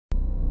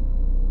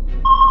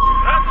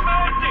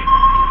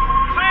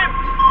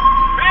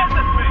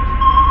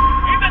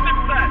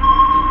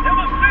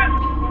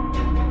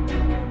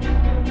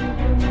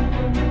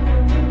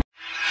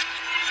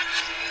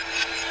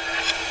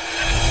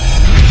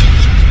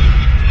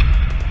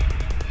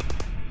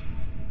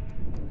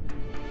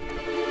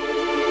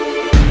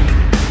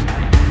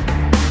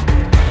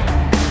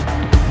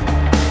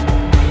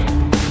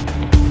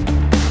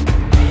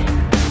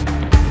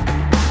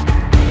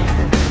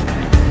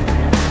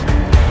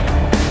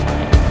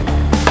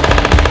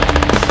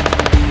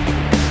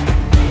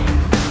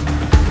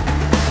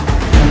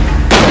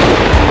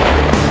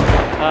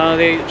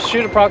They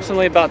shoot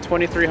approximately about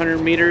 2,300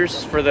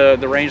 meters for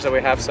the range that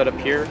we have set up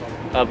here,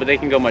 but they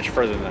can go much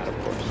further than that, of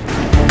course.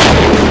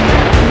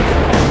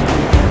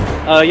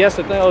 Yes, I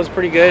think that was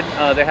pretty good.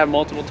 They have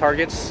multiple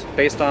targets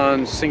based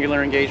on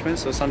singular engagement,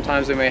 so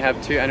sometimes they may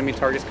have 2 enemy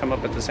targets come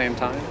up at the same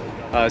time.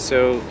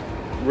 So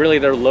really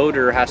their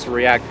loader has to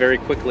react very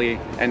quickly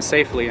and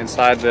safely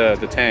inside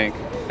the tank,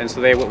 and so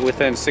they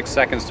within 6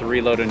 seconds to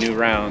reload a new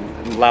round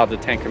and allow the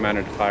tank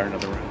commander to fire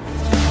another round.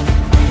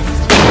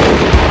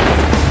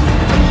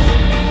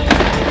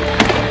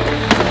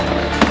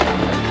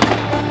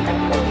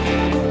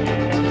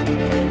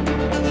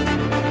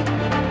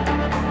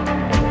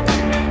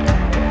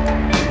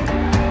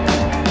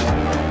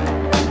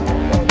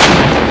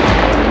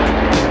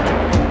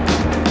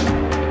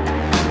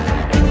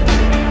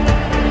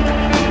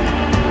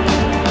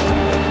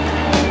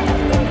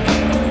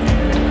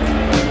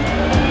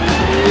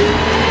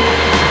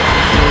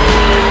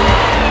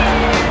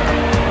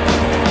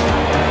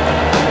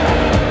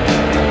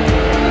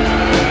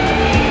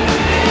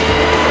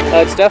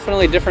 It's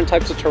definitely different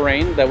types of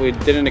terrain that we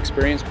didn't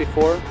experience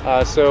before.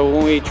 So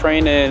when we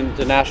train in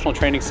the National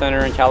Training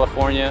Center in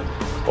California,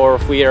 or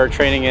if we are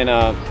training in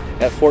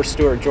at Fort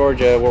Stewart,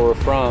 Georgia, where we're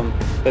from,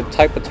 the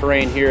type of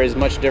terrain here is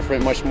much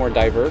different, much more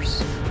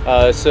diverse.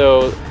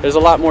 So there's a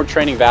lot more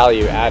training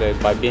value added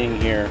by being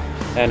here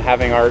and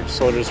having our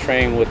soldiers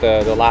train with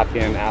the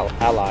Latvian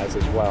allies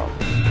as well.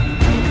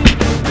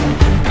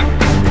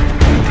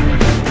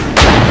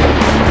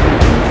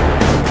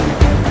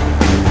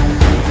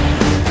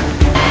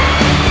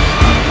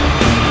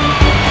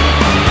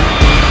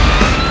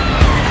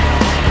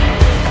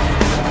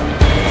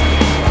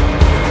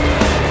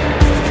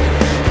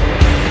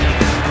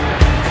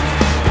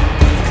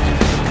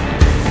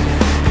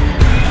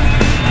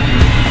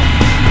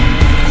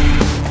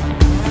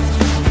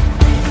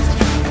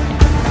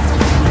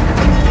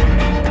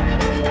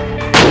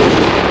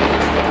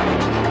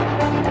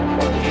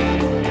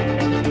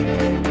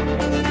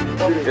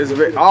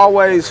 It's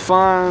always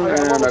fun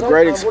and a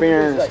great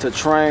experience to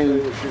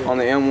train on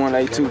the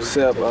M1A2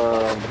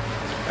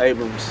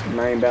 Abrams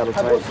main battle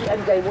tank.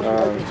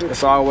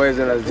 It's always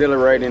an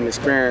exhilarating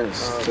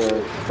experience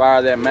to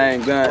fire that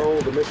main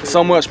gun.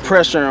 So much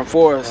pressure and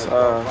force,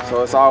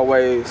 so it's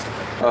always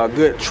a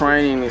good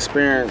training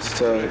experience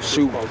to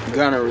shoot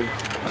gunnery.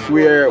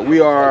 We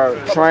are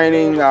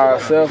training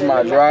ourselves,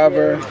 my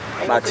driver,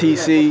 my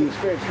TC,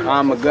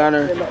 I'm a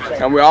gunner,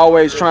 and we're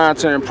always trying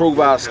to improve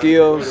our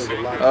skills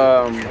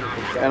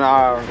and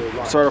our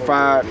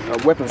certified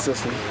weapon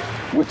system,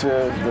 which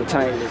is the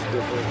tank.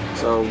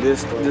 So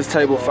this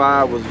table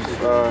 5 was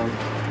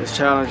is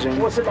challenging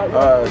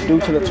due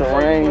to the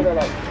terrain.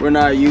 We're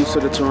not used to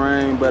the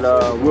terrain, but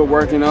we're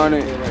working on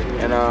it,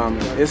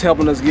 and it's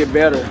helping us get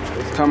better.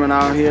 Coming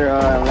out here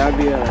in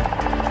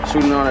Latvia,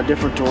 shooting on a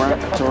different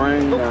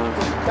terrain.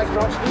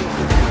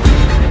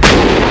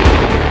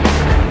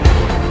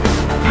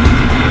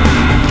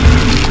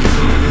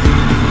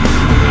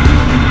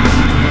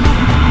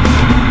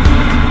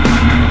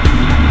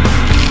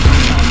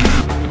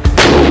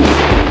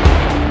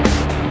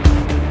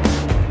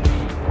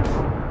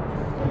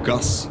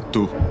 Kas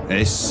tu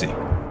esi?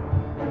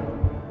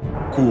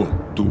 Ko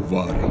tu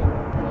vari?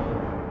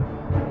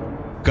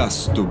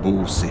 Kas tu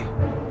būsi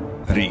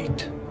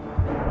rīt?